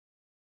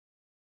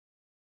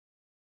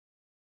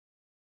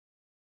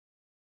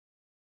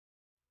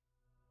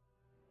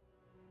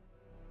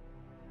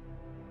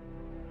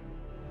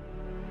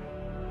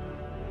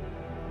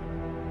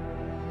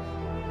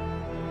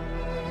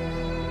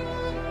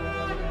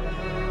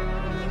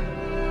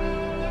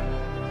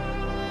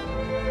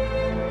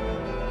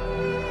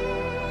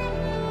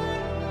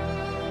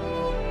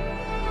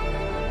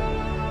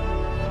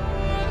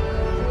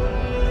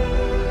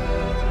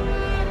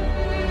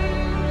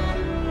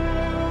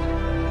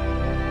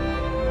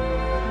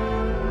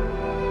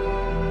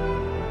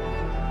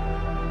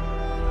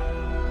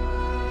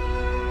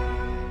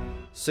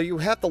So you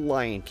have The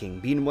Lion King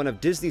being one of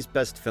Disney's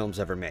best films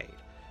ever made.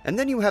 And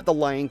then you have The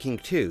Lion King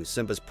 2,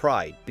 Simba's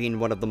Pride, being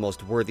one of the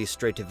most worthy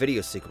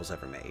straight-to-video sequels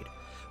ever made.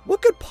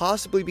 What could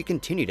possibly be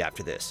continued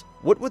after this?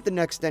 What would the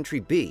next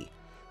entry be?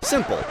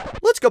 Simple.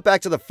 Let's go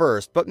back to the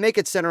first, but make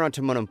it center on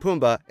Timon and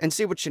Pumbaa and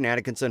see what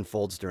shenanigans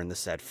unfolds during the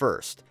set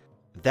first.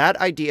 That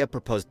idea,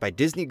 proposed by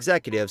Disney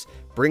executives,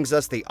 brings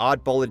us the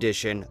oddball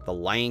edition, The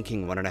Lion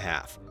King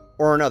 1.5,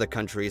 or in other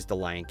countries, The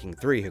Lion King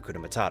 3 Hakuna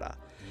Matata.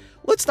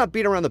 Let's not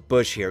beat around the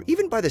bush here.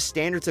 Even by the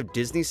standards of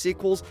Disney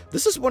sequels,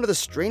 this is one of the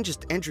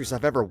strangest entries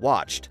I've ever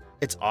watched.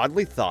 It's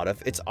oddly thought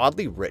of, it's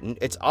oddly written,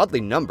 it's oddly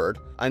numbered.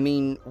 I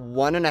mean,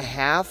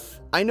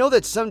 1.5? I know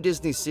that some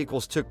Disney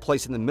sequels took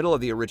place in the middle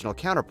of the original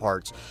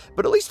counterparts,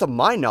 but at least to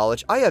my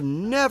knowledge, I have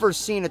never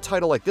seen a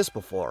title like this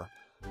before.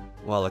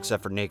 Well,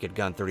 except for Naked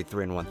Gun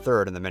 33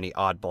 1/3 and the many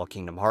oddball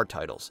Kingdom Hearts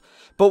titles.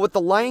 But with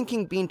The Lion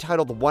King being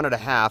titled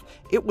 1.5,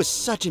 it was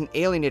such an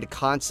alienated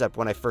concept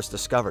when I first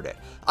discovered it.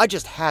 I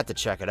just had to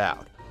check it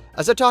out.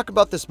 As I talk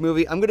about this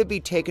movie, I'm going to be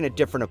taking a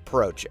different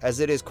approach, as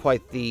it is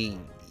quite the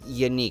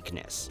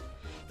uniqueness.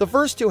 The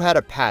first two had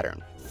a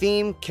pattern,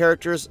 theme,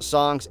 characters,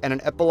 songs, and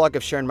an epilogue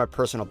of sharing my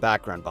personal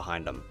background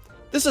behind them.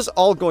 This is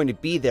all going to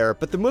be there,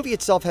 but the movie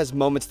itself has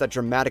moments that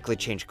dramatically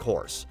change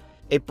course.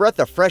 A breath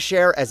of fresh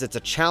air, as it's a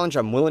challenge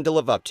I'm willing to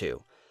live up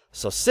to.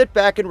 So sit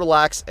back and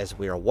relax as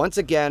we are once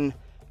again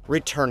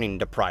returning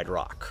to Pride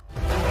Rock.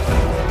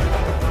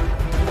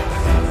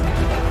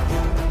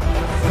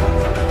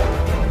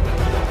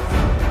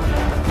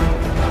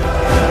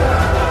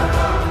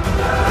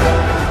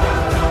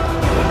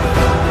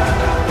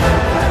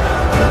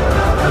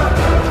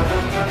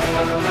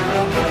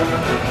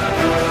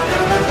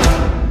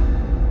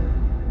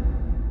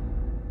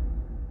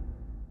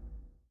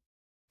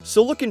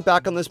 So looking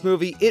back on this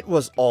movie, it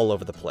was all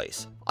over the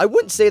place. I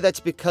wouldn't say that's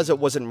because it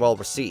wasn't well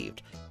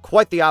received.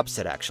 Quite the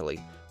opposite, actually.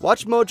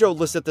 WatchMojo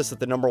listed this at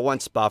the #1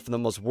 spot for the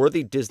most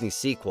worthy Disney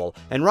sequel,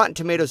 and Rotten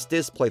Tomatoes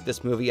displayed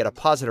this movie at a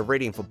positive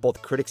rating for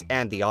both critics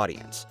and the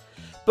audience.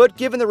 But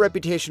given the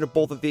reputation of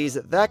both of these,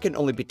 that can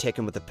only be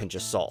taken with a pinch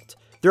of salt.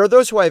 There are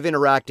those who I have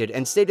interacted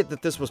and stated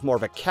that this was more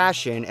of a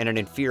cash-in and an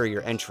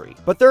inferior entry,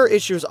 but there are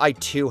issues I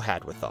too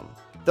had with them.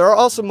 There are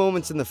also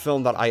moments in the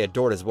film that I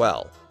adored as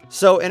well.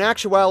 So in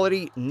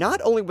actuality,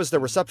 not only was the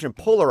reception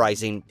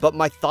polarizing, but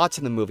my thoughts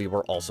in the movie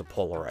were also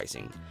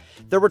polarizing.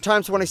 There were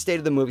times when I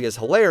stated the movie as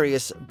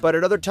hilarious, but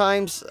at other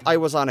times, I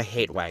was on a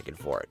hate wagon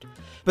for it.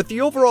 But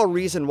the overall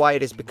reason why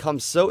it has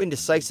become so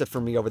indecisive for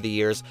me over the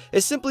years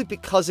is simply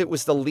because it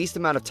was the least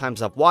amount of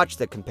times I've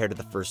watched it compared to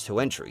the first two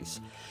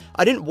entries.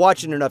 I didn't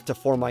watch it enough to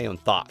form my own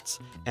thoughts,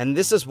 and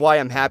this is why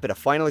I'm happy to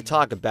finally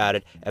talk about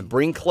it and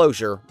bring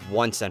closure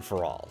once and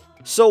for all.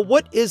 So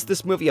what is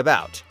this movie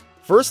about?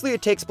 Firstly,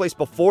 it takes place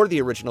before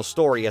the original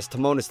story, as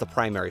Timon is the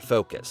primary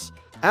focus.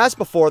 As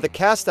before, the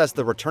cast has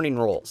the returning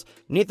roles: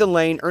 Nathan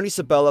Lane, Ernie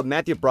Sabella,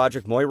 Matthew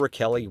Broderick, Moira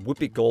Kelly,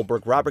 Whoopi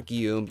Goldberg, Robert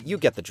Guillaume, you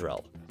get the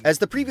drill. As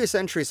the previous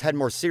entries had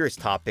more serious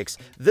topics,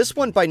 this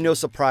one by no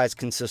surprise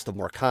consists of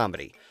more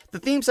comedy. The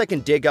themes I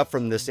can dig up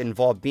from this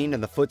involve being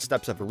in the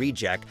footsteps of a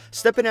reject,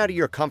 stepping out of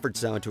your comfort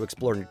zone to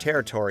explore new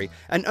territory,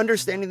 and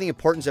understanding the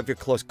importance of your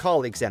close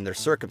colleagues and their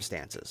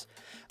circumstances.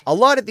 A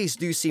lot of these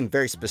do seem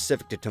very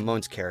specific to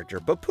Timon's character,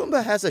 but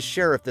Pumbaa has a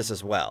share of this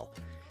as well.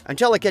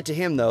 Until I get to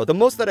him though, the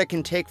most that I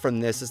can take from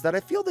this is that I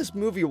feel this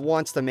movie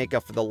wants to make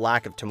up for the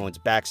lack of Timon's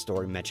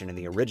backstory mentioned in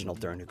the original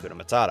during Hakuna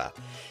Matata.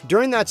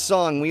 During that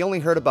song, we only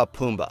heard about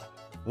Pumbaa.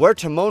 Where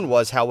Timon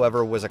was,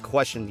 however, was a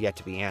question yet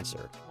to be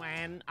answered.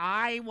 When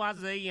I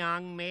was a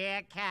young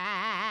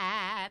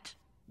meerkat.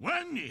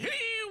 When he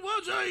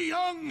was a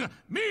young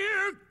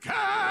meerkat!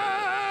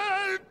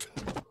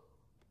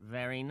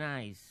 Very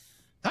nice.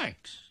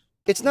 Thanks.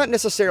 It's not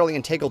necessarily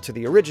integral to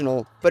the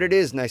original, but it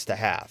is nice to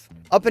have.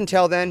 Up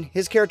until then,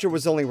 his character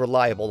was only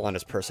reliable on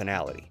his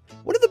personality.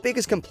 One of the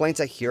biggest complaints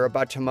I hear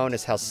about Timon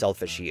is how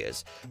selfish he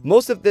is.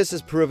 Most of this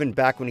is proven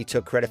back when he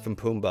took credit from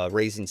Pumbaa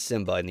raising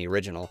Simba in the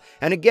original,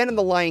 and again in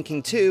The Lion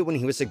King 2 when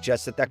he was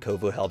suggested that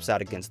Kovu helps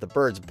out against the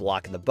birds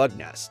blocking the bug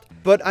nest.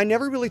 But I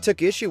never really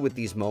took issue with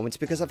these moments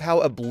because of how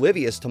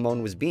oblivious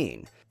Timon was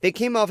being. They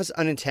came off as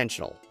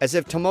unintentional, as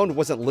if Timon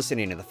wasn't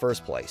listening in the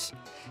first place.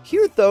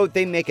 Here though,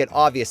 they make it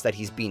obvious that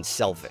he's being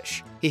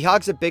selfish. He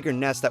hogs a bigger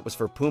nest that was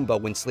for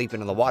Pumbaa when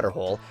sleeping in the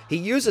waterhole, he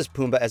uses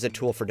Pumbaa as a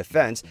tool for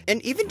defense, and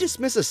even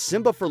dismisses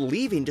Simba for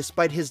leaving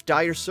despite his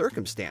dire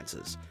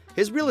circumstances.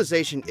 His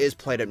realization is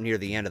played up near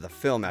the end of the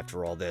film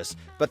after all this,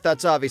 but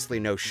that's obviously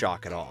no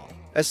shock at all.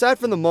 Aside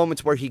from the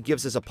moments where he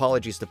gives his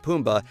apologies to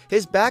Pumbaa,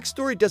 his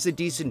backstory does a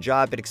decent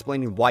job at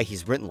explaining why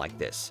he's written like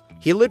this.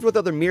 He lived with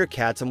other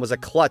meerkats and was a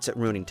klutz at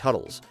ruining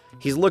Tuttles.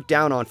 He's looked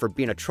down on for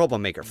being a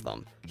troublemaker for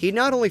them. He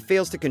not only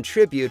fails to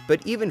contribute,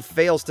 but even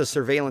fails to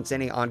surveillance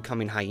any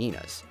oncoming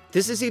hyenas.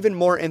 This is even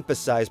more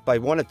emphasized by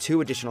one of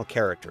two additional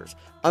characters,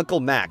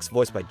 Uncle Max,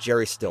 voiced by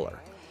Jerry Stiller.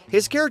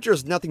 His character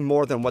is nothing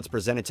more than what's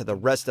presented to the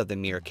rest of the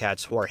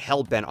meerkats who are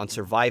hell-bent on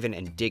surviving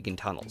and digging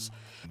tunnels.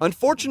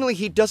 Unfortunately,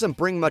 he doesn't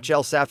bring much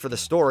else after the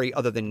story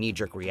other than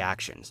knee-jerk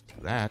reactions.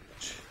 That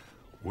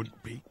would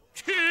be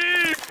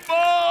T-Bone!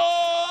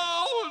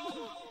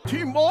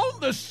 Timon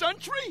the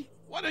Sentry?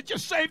 Why don't you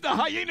save the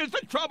hyenas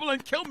the trouble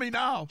and kill me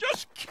now?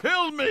 Just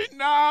kill me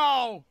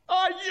now!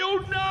 Are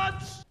you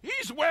nuts?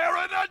 He's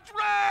wearing a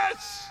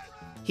dress!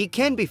 He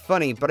can be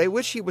funny, but I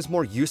wish he was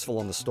more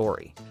useful in the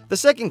story. The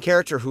second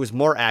character who is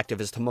more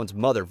active is Timon's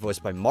mother,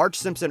 voiced by Marge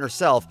Simpson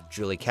herself,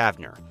 Julie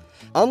Kavner.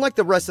 Unlike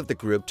the rest of the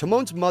group,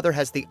 Timon's mother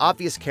has the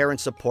obvious care and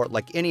support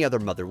like any other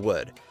mother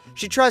would.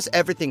 She tries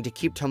everything to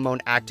keep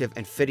Timon active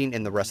and fitting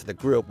in the rest of the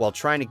group while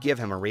trying to give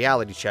him a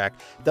reality check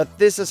that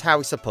this is how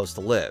he's supposed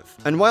to live.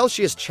 And while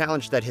she is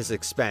challenged at his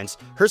expense,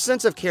 her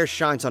sense of care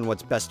shines on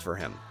what's best for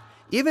him.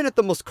 Even at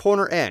the most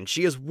corner end,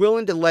 she is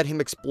willing to let him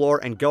explore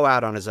and go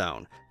out on his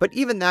own. But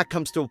even that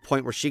comes to a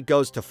point where she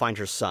goes to find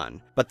her son.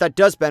 But that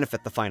does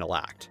benefit the final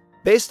act.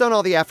 Based on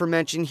all the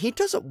aforementioned, he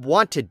doesn't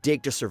want to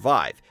dig to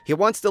survive. He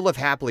wants to live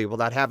happily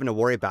without having to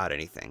worry about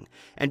anything.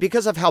 And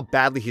because of how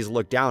badly he's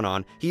looked down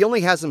on, he only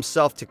has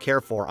himself to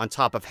care for on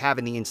top of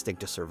having the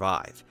instinct to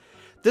survive.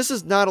 This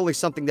is not only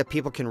something that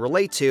people can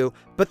relate to,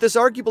 but this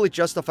arguably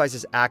justifies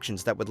his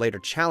actions that would later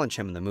challenge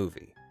him in the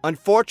movie.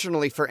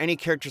 Unfortunately, for any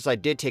characters I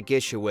did take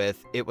issue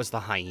with, it was the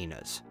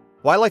hyenas.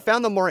 While I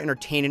found them more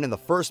entertaining in the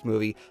first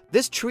movie,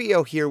 this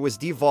trio here was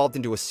devolved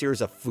into a series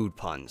of food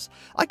puns.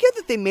 I get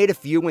that they made a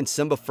few when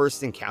Simba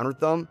first encountered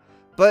them,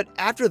 but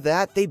after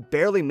that, they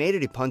barely made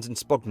any puns and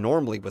spoke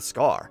normally with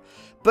Scar.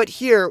 But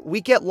here,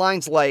 we get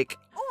lines like,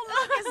 "Oh,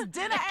 look, it's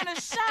dinner and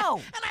a show."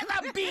 And I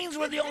thought beans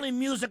were the only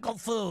musical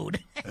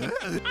food.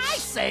 I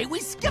say we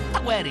skip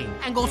the wedding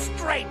and go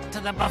straight to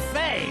the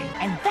buffet.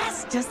 And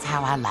that's just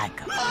how I like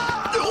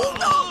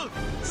them.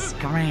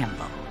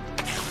 Scrambled.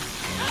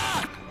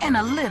 And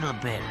a little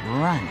bit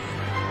runny.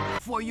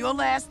 For your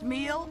last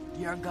meal,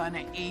 you're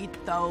gonna eat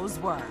those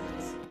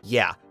words.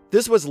 Yeah,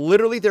 this was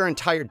literally their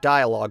entire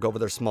dialogue over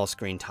their small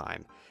screen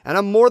time. And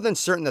I'm more than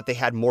certain that they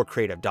had more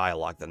creative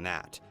dialogue than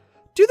that.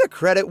 To their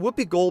credit,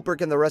 Whoopi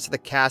Goldberg and the rest of the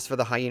cast for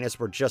the hyenas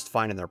were just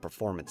fine in their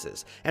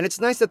performances, and it's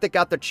nice that they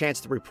got the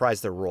chance to reprise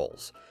their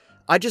roles.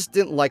 I just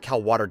didn't like how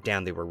watered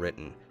down they were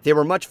written. They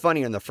were much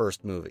funnier in the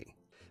first movie.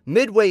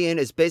 Midway in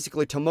is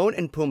basically Timon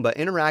and Pumbaa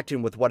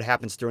interacting with what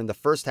happens during the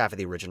first half of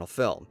the original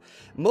film,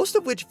 most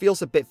of which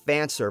feels a bit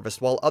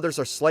fan-serviced while others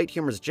are slight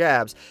humorous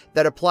jabs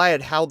that apply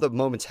at how the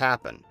moments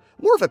happen.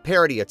 More of a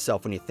parody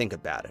itself when you think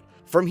about it.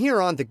 From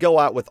here on, they go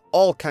out with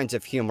all kinds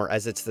of humor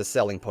as it's the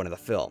selling point of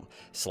the film.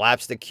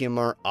 Slapstick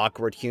humor,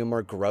 awkward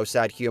humor,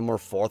 gross-out humor,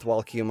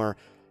 fourth-wall humor,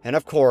 and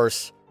of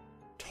course,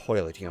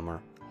 toilet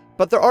humor.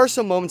 But there are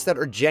some moments that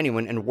are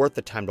genuine and worth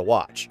the time to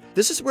watch.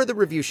 This is where the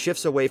review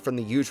shifts away from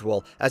the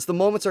usual, as the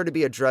moments are to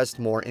be addressed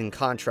more in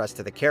contrast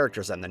to the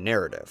characters and the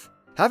narrative.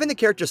 Having the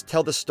characters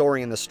tell the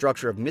story in the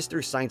structure of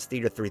Mystery Science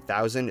Theater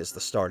 3000 is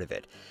the start of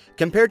it.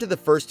 Compared to the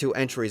first two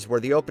entries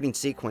where the opening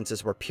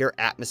sequences were pure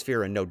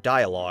atmosphere and no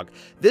dialogue,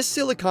 this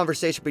silly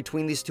conversation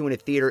between these two in a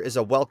theater is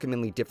a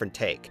welcomingly different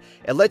take.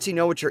 It lets you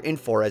know what you're in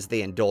for as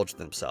they indulge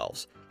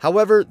themselves.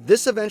 However,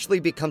 this eventually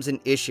becomes an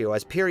issue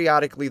as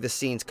periodically the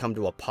scenes come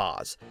to a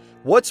pause.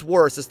 What's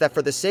worse is that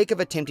for the sake of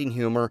attempting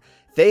humor,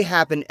 they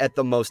happen at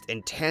the most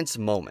intense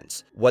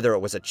moments, whether it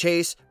was a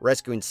chase,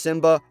 rescuing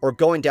Simba, or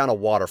going down a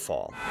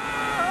waterfall.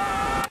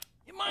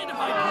 You mind if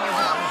I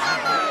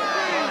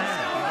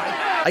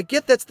I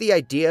get that's the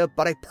idea,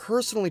 but I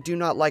personally do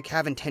not like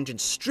having tension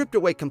stripped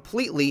away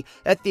completely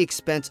at the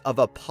expense of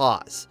a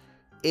pause.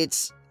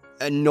 It's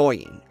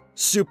annoying.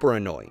 Super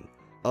annoying.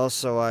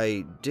 Also,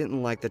 I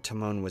didn't like that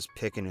Timon was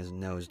picking his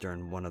nose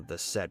during one of the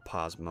set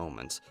pause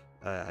moments.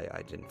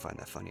 I didn't find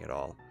that funny at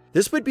all.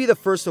 This would be the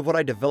first of what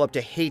I developed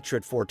a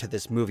hatred for to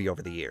this movie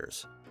over the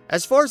years.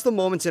 As far as the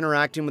moments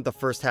interacting with the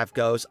first half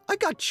goes, I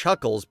got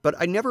chuckles, but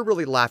I never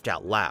really laughed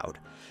out loud.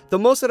 The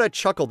most that I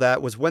chuckled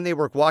at was when they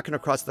were walking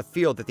across the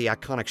field at the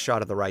iconic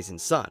shot of the rising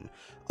sun.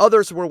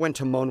 Others were when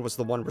Timon was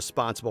the one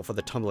responsible for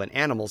the tumbling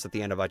animals at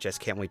the end of I Just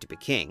Can't Wait to Be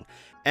King,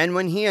 and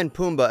when he and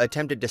Pumbaa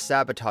attempted to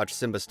sabotage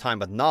Simba's time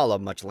with Nala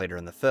much later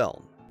in the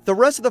film. The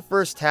rest of the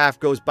first half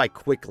goes by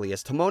quickly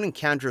as Timon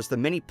encounters the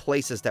many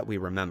places that we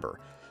remember.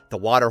 The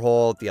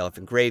waterhole, the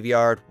elephant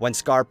graveyard, when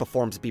Scar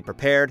performs Be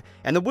Prepared,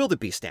 and the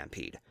wildebeest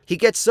stampede. He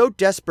gets so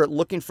desperate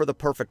looking for the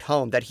perfect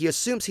home that he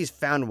assumes he's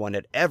found one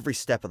at every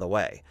step of the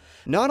way.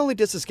 Not only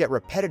does this get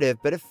repetitive,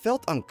 but it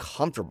felt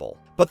uncomfortable.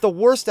 But the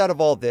worst out of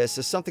all this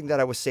is something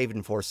that I was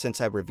saving for since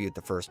I reviewed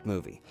the first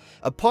movie.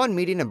 Upon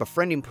meeting and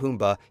befriending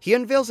Pumbaa, he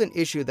unveils an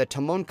issue that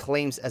Timon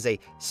claims as a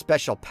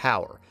special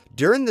power.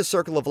 During the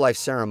Circle of Life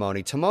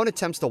ceremony, Timon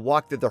attempts to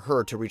walk through the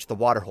herd to reach the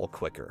waterhole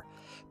quicker.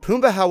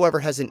 Pumbaa, however,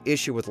 has an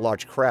issue with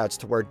large crowds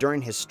to where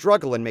during his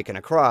struggle in making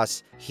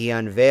across, he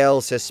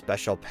unveils his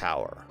special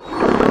power.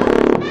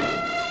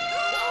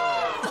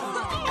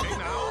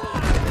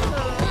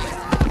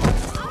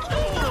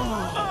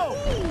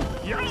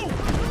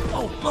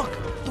 Oh,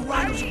 look, the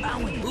riders are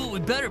bowing. Ooh, we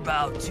better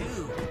bow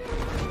too.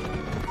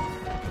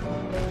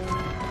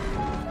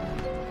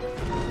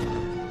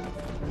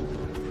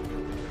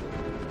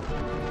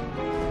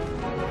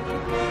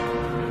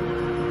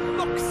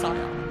 Look,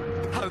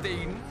 sire, how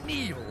they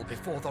kneel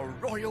before the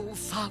royal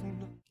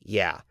sun.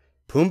 Yeah,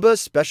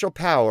 Pumbaa's special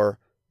power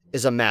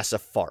is a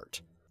massive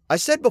fart. I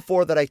said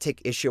before that I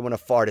take issue when a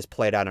fart is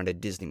played out on a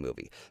Disney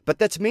movie, but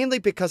that's mainly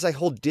because I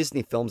hold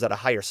Disney films at a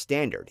higher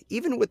standard,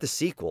 even with the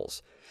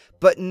sequels.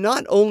 But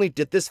not only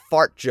did this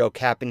fart joke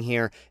happen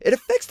here, it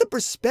affects the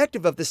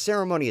perspective of the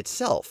ceremony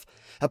itself.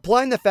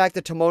 Applying the fact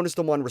that Timon is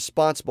the one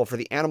responsible for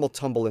the animal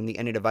tumble in the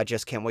ending of I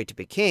Just Can't Wait to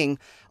Be King,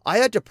 I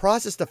had to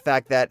process the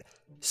fact that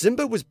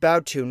Simba was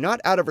bowed to not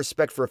out of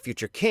respect for a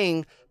future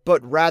king,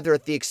 but rather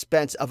at the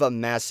expense of a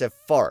massive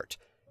fart.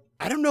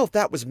 I don't know if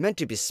that was meant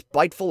to be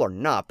spiteful or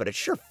not, but it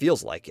sure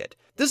feels like it.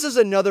 This is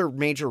another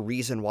major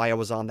reason why I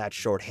was on that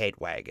short hate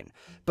wagon.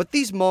 But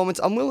these moments,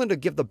 I'm willing to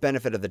give the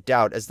benefit of the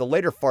doubt, as the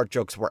later fart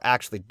jokes were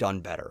actually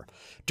done better.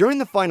 During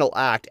the final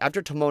act,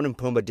 after Timon and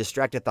Pumbaa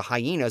distracted the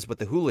hyenas with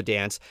the hula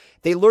dance,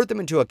 they lured them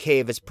into a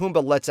cave as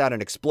Pumbaa lets out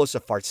an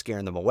explosive fart,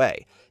 scaring them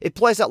away. It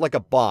plays out like a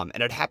bomb,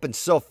 and it happened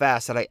so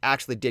fast that I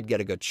actually did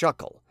get a good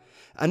chuckle.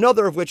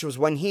 Another of which was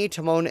when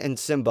Timon and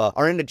Simba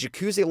are in a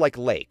jacuzzi-like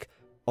lake,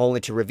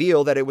 only to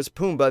reveal that it was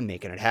Pumbaa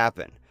making it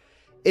happen.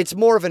 It's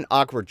more of an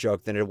awkward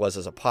joke than it was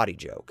as a potty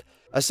joke.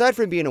 Aside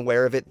from being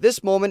aware of it,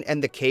 this moment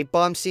and the cave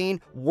bomb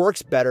scene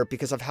works better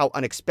because of how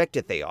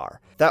unexpected they are.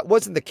 That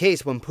wasn't the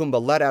case when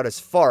Pumbaa let out his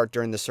fart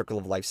during the Circle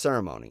of Life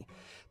ceremony.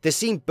 The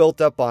scene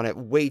built up on it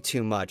way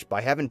too much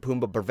by having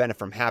Pumbaa prevent it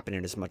from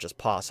happening as much as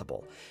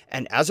possible,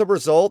 and as a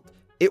result,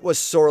 it was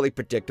sorely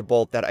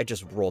predictable that I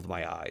just rolled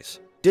my eyes.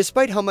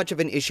 Despite how much of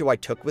an issue I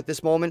took with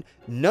this moment,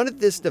 none of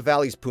this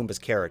devalues Pumbaa's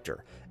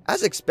character.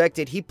 As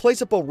expected, he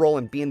plays up a role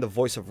in being the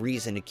voice of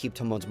reason to keep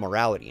Timon's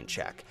morality in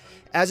check.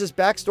 As his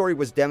backstory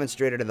was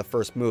demonstrated in the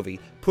first movie,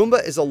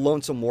 Pumbaa is a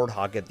lonesome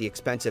warthog at the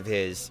expense of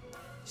his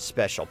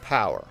special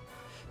power.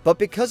 But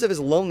because of his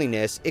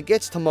loneliness, it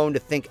gets Timon to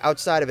think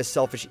outside of his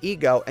selfish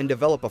ego and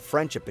develop a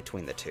friendship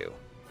between the two.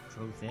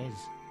 Truth is,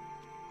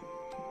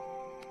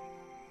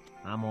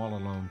 I'm all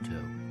alone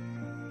too.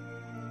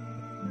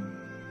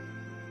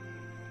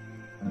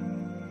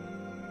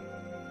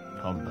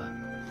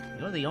 Pumbaa,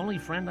 you're the only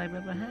friend I've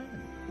ever had.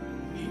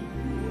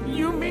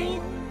 You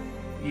mean?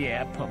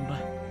 Yeah, Pumbaa.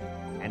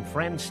 And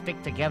friends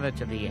stick together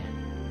to the end.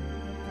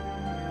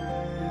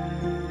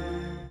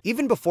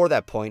 Even before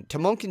that point,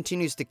 Timon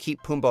continues to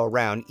keep Pumbaa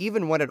around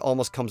even when it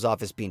almost comes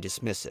off as being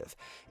dismissive.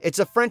 It's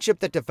a friendship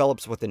that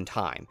develops within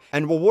time,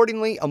 and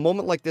rewardingly, a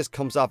moment like this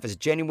comes off as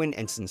genuine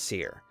and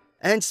sincere.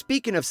 And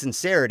speaking of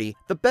sincerity,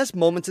 the best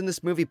moments in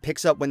this movie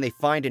picks up when they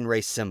find and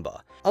raise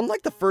Simba.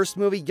 Unlike the first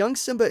movie, young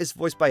Simba is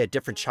voiced by a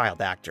different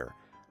child actor.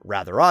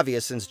 Rather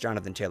obvious since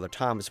Jonathan Taylor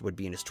Thomas would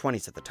be in his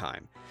 20s at the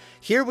time.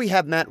 Here we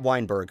have Matt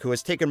Weinberg, who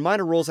has taken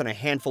minor roles in a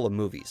handful of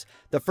movies.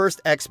 The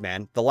first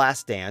X-Men, The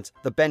Last Dance,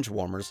 The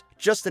Benchwarmers,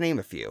 just to name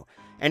a few.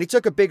 And he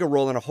took a bigger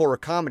role in a horror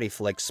comedy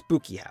flick,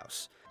 Spooky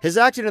House. His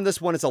acting in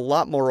this one is a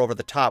lot more over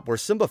the top, where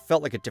Simba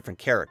felt like a different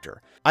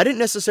character. I didn't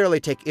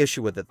necessarily take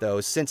issue with it though,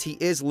 since he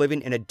is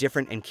living in a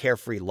different and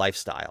carefree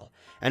lifestyle.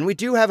 And we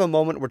do have a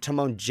moment where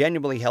Timon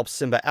genuinely helps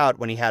Simba out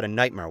when he had a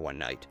nightmare one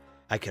night.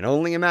 I can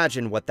only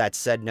imagine what that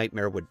said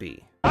nightmare would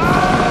be.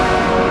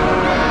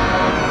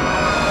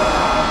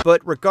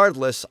 But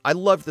regardless, I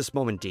loved this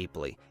moment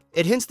deeply.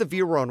 It hints the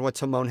viewer on what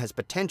Timon has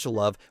potential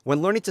of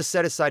when learning to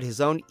set aside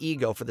his own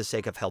ego for the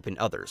sake of helping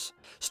others,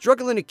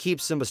 struggling to keep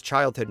Simba's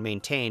childhood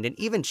maintained and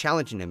even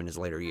challenging him in his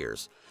later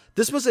years.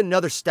 This was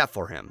another step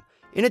for him.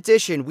 In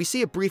addition, we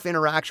see a brief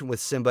interaction with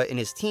Simba in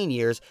his teen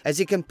years as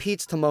he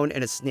competes Timon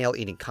in a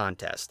snail-eating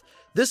contest.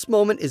 This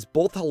moment is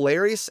both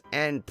hilarious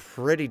and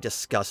pretty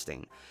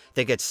disgusting.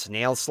 They get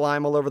snail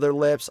slime all over their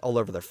lips, all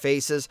over their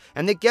faces,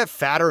 and they get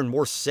fatter and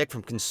more sick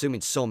from consuming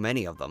so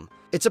many of them.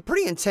 It's a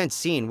pretty intense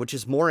scene, which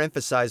is more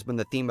emphasized when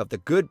the theme of the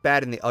good,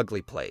 bad, and the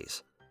ugly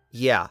plays.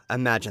 Yeah,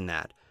 imagine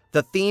that.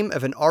 The theme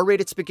of an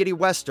R-rated spaghetti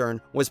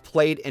western was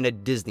played in a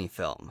Disney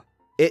film.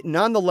 It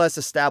nonetheless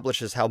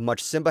establishes how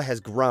much Simba has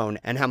grown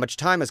and how much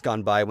time has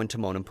gone by when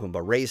Timon and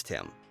Pumbaa raised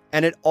him.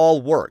 And it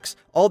all works.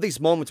 All these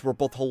moments were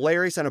both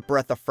hilarious and a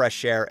breath of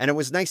fresh air, and it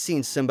was nice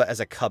seeing Simba as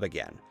a cub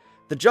again.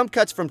 The jump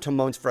cuts from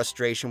Timon's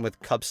frustration with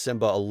cub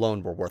Simba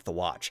alone were worth the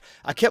watch.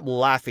 I kept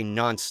laughing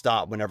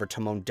non-stop whenever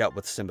Timon dealt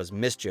with Simba's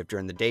mischief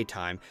during the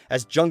daytime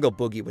as Jungle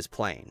Boogie was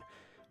playing.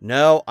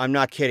 No, I'm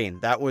not kidding,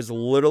 that was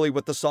literally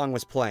what the song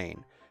was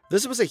playing.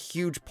 This was a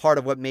huge part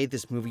of what made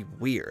this movie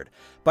weird.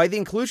 By the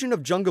inclusion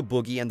of Jungle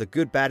Boogie and the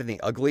good, bad, and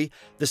the ugly,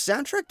 the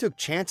soundtrack took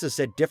chances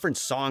at different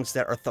songs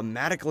that are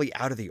thematically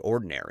out of the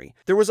ordinary.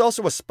 There was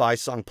also a spy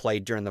song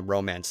played during the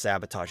romance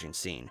sabotaging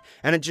scene,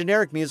 and a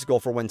generic musical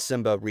for when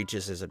Simba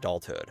reaches his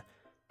adulthood.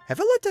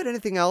 Have I left out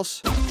anything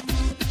else?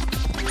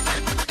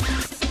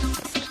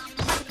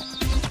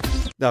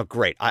 Oh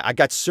great, I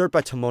got served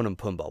by Timon and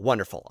Pumbaa.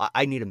 Wonderful.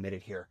 I need a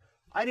minute here.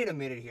 I need a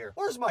minute here.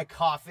 Where's my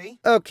coffee?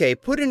 Okay,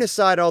 putting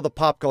aside all the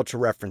pop culture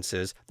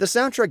references, the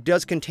soundtrack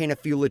does contain a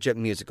few legit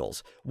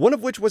musicals, one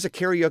of which was a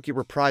karaoke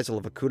reprisal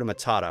of Hakuna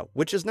Matata,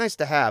 which is nice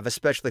to have,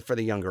 especially for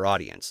the younger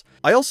audience.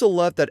 I also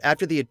love that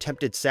after the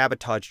attempted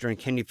sabotage during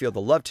Can You Feel the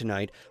Love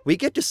Tonight, we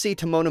get to see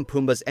Timon and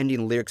Pumbaa's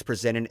ending lyrics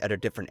presented at a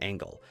different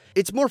angle.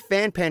 It's more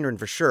fan-pandering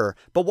for sure,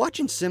 but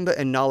watching Simba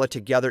and Nala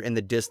together in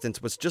the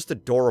distance was just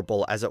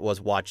adorable as it was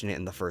watching it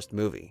in the first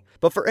movie.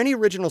 But for any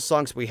original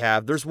songs we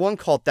have, there's one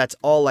called That's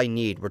All I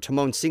Need, where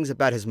Timon sings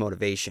about his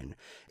motivation.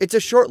 It's a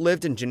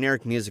short-lived and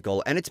generic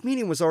musical, and its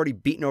meaning was already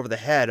beaten over the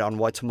head on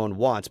what Timon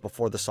wants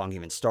before the song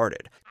even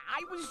started.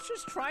 I was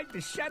just trying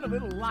to shed a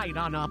little light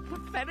on our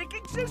pathetic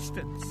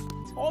existence.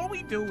 All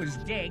we do is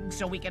dig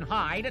so we can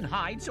hide, and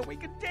hide so we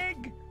can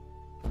dig.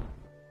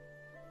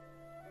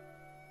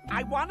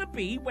 I want to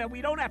be where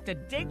we don't have to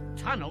dig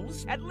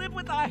tunnels and live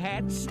with our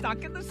heads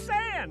stuck in the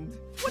sand.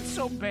 What's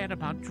so bad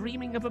about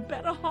dreaming of a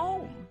better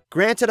home?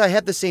 Granted, I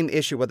have the same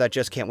issue with I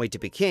Just Can't Wait to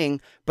Be King,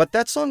 but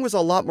that song was a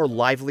lot more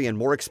lively and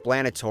more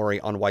explanatory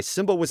on why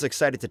Simba was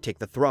excited to take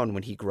the throne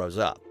when he grows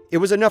up. It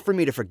was enough for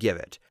me to forgive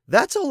it.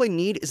 That's All I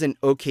Need is an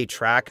okay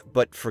track,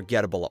 but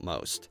forgettable at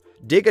most.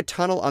 Dig a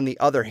Tunnel, on the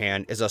other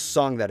hand, is a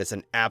song that is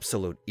an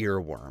absolute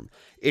earworm.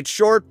 It's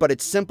short, but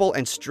it's simple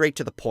and straight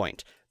to the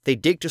point. They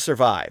dig to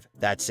survive,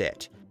 that's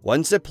it.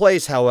 Once it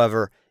plays,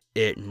 however,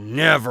 it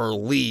never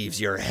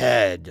leaves your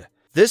head.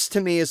 This,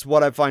 to me, is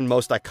what I find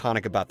most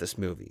iconic about this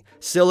movie.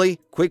 Silly,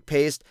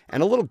 quick-paced,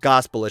 and a little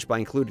gospelish by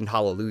including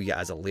Hallelujah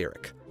as a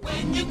lyric.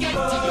 When you get to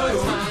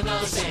your tunnel,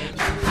 sing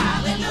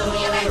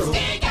hallelujah, let's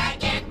dig, I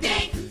can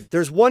dig.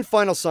 There's one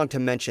final song to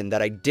mention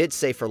that I did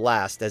say for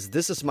last, as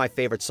this is my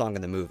favorite song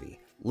in the movie.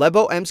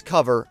 Lebo M's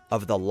cover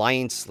of The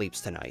Lion Sleeps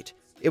Tonight.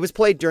 It was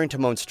played during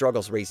Timon's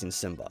struggles raising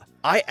Simba.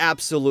 I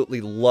absolutely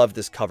love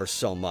this cover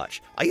so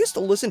much. I used to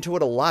listen to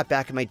it a lot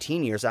back in my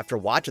teen years after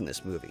watching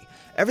this movie.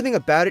 Everything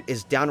about it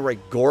is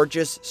downright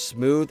gorgeous,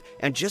 smooth,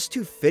 and just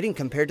too fitting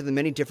compared to the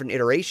many different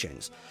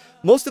iterations.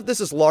 Most of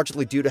this is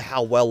largely due to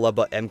how well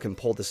Lebo M can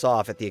pull this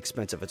off at the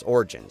expense of its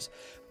origins.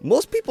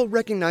 Most people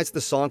recognize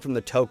the song from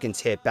the Tokens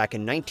hit back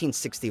in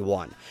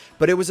 1961,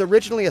 but it was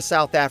originally a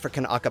South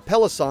African a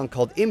cappella song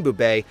called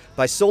Mbube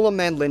by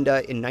Soloman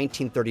Linda in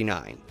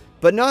 1939.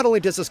 But not only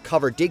does this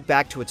cover dig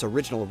back to its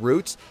original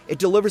roots, it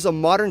delivers a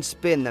modern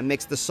spin that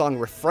makes the song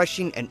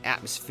refreshing and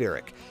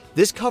atmospheric.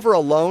 This cover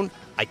alone,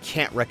 I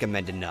can't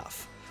recommend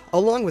enough.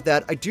 Along with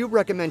that, I do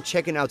recommend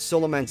checking out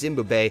Soloman's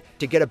Mbube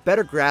to get a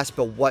better grasp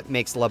of what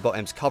makes Lebo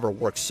M's cover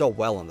work so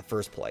well in the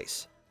first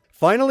place.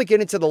 Finally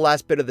getting to the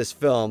last bit of this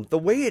film, the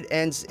way it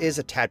ends is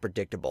a tad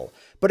predictable,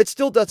 but it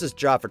still does its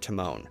job for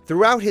Timon.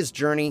 Throughout his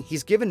journey,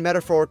 he's given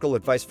metaphorical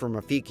advice from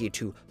Rafiki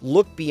to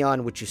look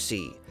beyond what you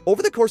see.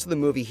 Over the course of the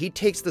movie, he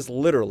takes this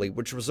literally,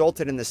 which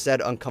resulted in the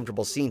said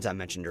uncomfortable scenes I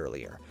mentioned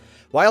earlier.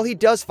 While he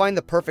does find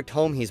the perfect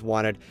home he's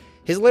wanted,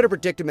 his later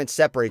predicament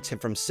separates him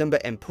from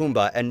Simba and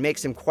Pumbaa and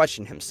makes him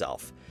question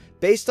himself.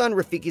 Based on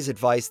Rafiki's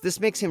advice, this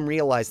makes him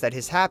realize that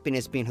his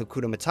happiness being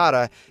Hakuna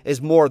Matata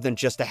is more than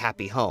just a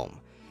happy home.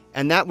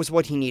 And that was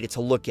what he needed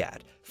to look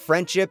at,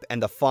 friendship and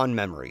the fond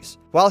memories.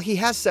 While he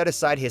has set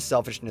aside his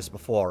selfishness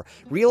before,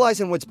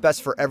 realizing what's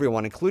best for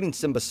everyone, including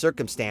Simba's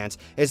circumstance,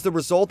 is the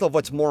result of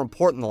what's more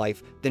important in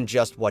life than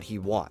just what he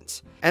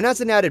wants. And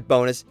as an added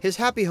bonus, his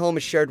happy home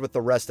is shared with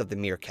the rest of the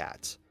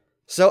meerkats.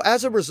 So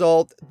as a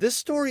result, this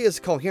story is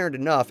coherent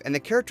enough and the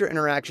character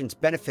interactions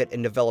benefit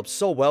and develop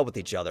so well with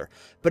each other,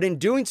 but in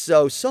doing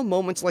so, some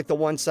moments like the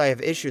ones I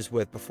have issues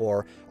with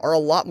before are a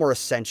lot more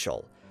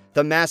essential.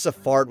 The massive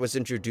fart was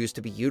introduced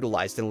to be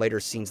utilized in later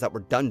scenes that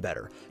were done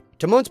better.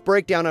 Timon's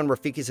breakdown on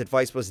Rafiki's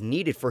advice was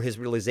needed for his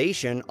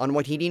realization on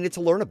what he needed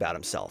to learn about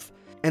himself.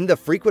 And the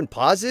frequent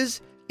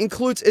pauses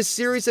includes a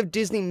series of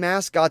Disney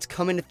mascots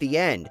coming at the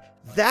end.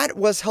 That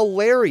was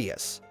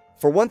hilarious.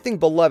 For one thing,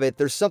 beloved,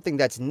 there's something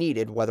that's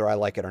needed whether I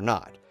like it or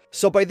not.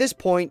 So by this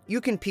point,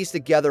 you can piece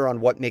together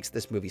on what makes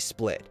this movie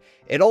split.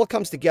 It all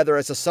comes together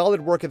as a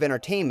solid work of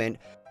entertainment,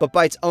 but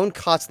by its own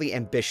costly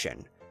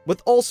ambition.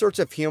 With all sorts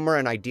of humor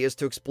and ideas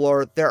to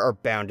explore, there are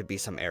bound to be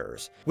some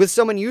errors. With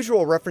some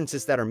unusual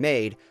references that are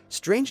made,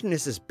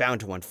 strangeness is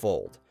bound to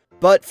unfold.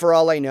 But for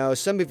all I know,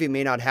 some of you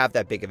may not have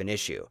that big of an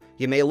issue.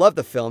 You may love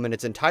the film in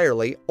its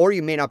entirety, or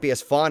you may not be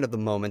as fond of the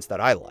moments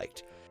that I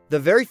liked. The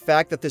very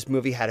fact that this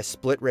movie had a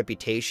split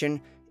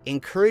reputation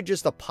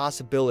encourages the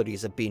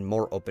possibilities of being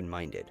more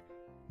open-minded.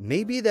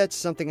 Maybe that's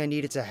something I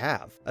needed to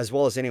have, as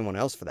well as anyone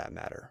else for that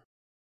matter.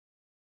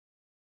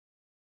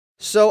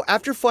 So,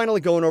 after finally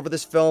going over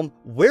this film,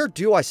 where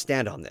do I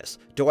stand on this?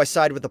 Do I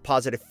side with the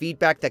positive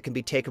feedback that can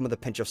be taken with a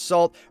pinch of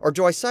salt, or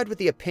do I side with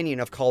the opinion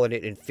of calling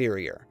it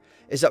inferior?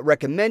 Is it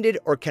recommended,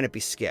 or can it be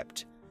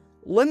skipped?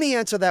 Let me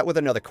answer that with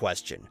another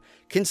question.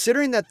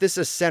 Considering that this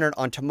is centered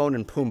on Timon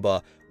and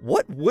Pumbaa,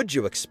 what would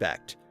you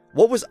expect?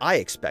 What was I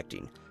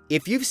expecting?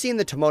 If you've seen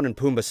the Timon and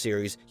Pumbaa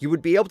series, you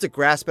would be able to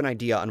grasp an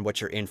idea on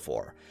what you're in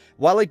for.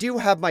 While I do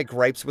have my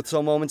gripes with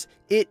some moments,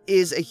 it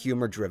is a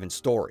humor-driven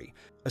story.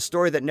 A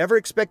story that never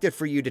expected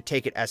for you to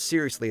take it as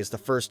seriously as the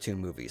first two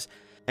movies.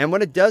 And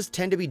when it does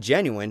tend to be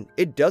genuine,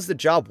 it does the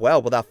job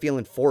well without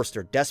feeling forced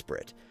or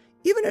desperate.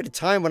 Even at a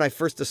time when I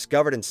first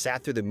discovered and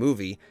sat through the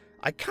movie,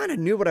 I kinda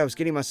knew what I was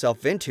getting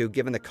myself into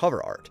given the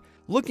cover art.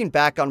 Looking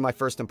back on my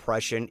first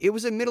impression, it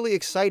was admittedly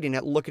exciting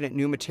at looking at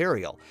new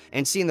material,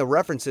 and seeing the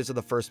references of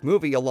the first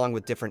movie along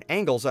with different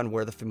angles on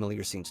where the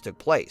familiar scenes took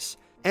place.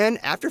 And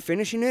after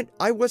finishing it,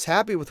 I was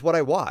happy with what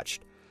I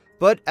watched.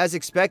 But as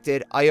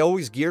expected, I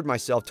always geared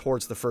myself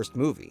towards the first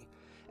movie.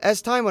 As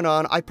time went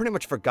on, I pretty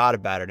much forgot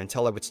about it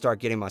until I would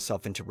start getting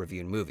myself into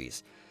reviewing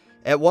movies.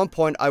 At one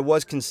point, I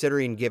was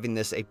considering giving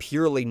this a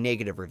purely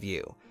negative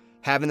review,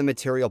 having the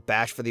material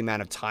bashed for the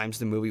amount of times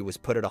the movie was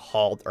put at a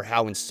halt or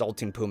how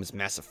insulting Pumbaa's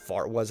massive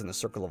fart was in The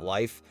Circle of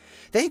Life.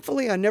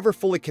 Thankfully, I never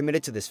fully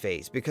committed to this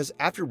phase, because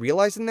after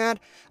realizing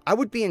that, I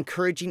would be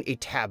encouraging a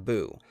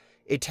taboo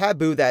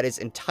that is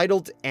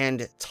entitled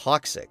and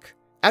toxic.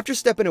 After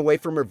stepping away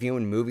from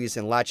reviewing movies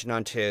and latching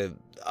onto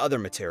other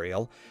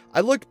material,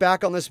 I looked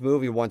back on this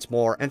movie once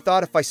more and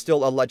thought if I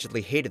still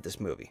allegedly hated this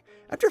movie.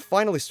 After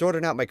finally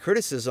sorting out my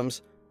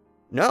criticisms,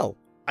 no,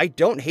 I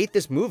don't hate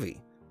this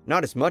movie.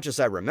 Not as much as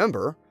I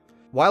remember.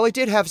 While I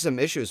did have some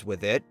issues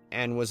with it,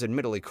 and was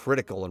admittedly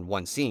critical in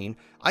one scene,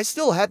 I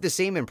still had the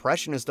same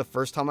impression as the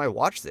first time I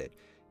watched it.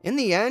 In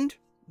the end,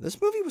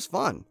 this movie was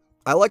fun.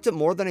 I liked it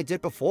more than I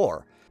did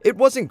before. It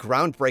wasn't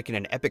groundbreaking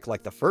and epic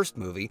like the first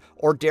movie,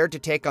 or dared to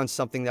take on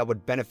something that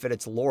would benefit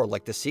its lore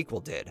like the sequel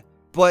did.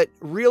 But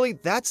really,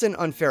 that's an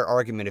unfair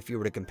argument if you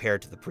were to compare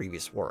it to the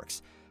previous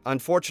works.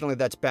 Unfortunately,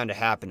 that's bound to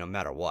happen no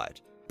matter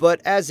what.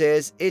 But as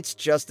is, it's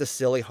just a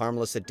silly,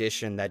 harmless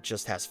addition that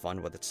just has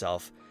fun with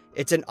itself.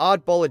 It's an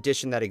oddball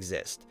addition that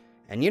exists.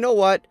 And you know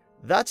what?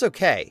 That's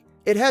okay.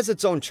 It has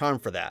its own charm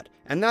for that,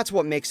 and that's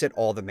what makes it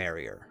all the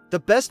merrier. The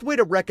best way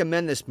to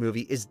recommend this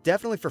movie is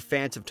definitely for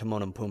fans of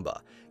Timon and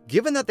Pumbaa.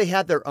 Given that they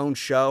had their own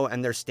show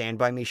and their Stand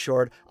By Me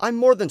short, I'm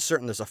more than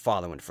certain there's a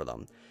following for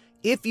them.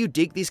 If you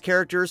dig these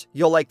characters,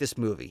 you'll like this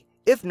movie.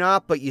 If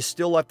not, but you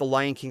still like The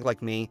Lion King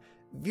like me,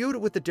 view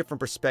it with a different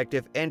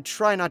perspective and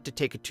try not to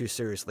take it too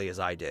seriously as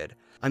I did.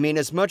 I mean,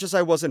 as much as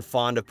I wasn't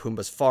fond of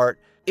Pumbaa's fart,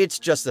 it's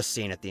just a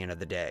scene at the end of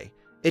the day.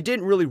 It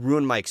didn't really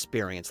ruin my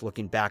experience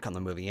looking back on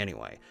the movie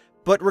anyway.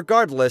 But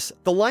regardless,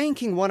 The Lion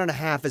King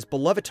 1.5 is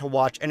beloved to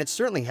watch, and it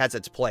certainly has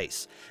its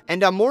place,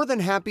 and I'm more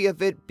than happy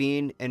of it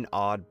being an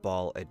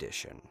oddball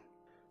addition.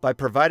 By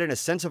providing a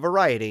sense of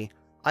variety,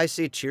 I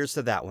say cheers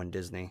to that one,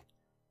 Disney.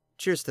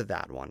 Cheers to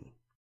that one.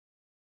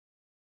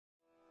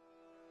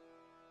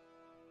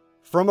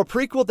 From a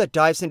prequel that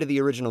dives into the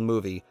original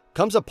movie,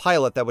 comes a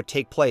pilot that would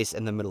take place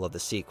in the middle of the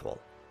sequel.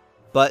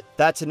 But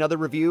that's another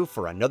review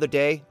for another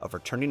day of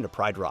returning to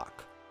Pride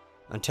Rock.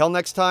 Until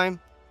next time,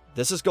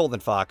 this is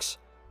GoldenFox,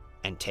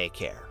 and take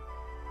care.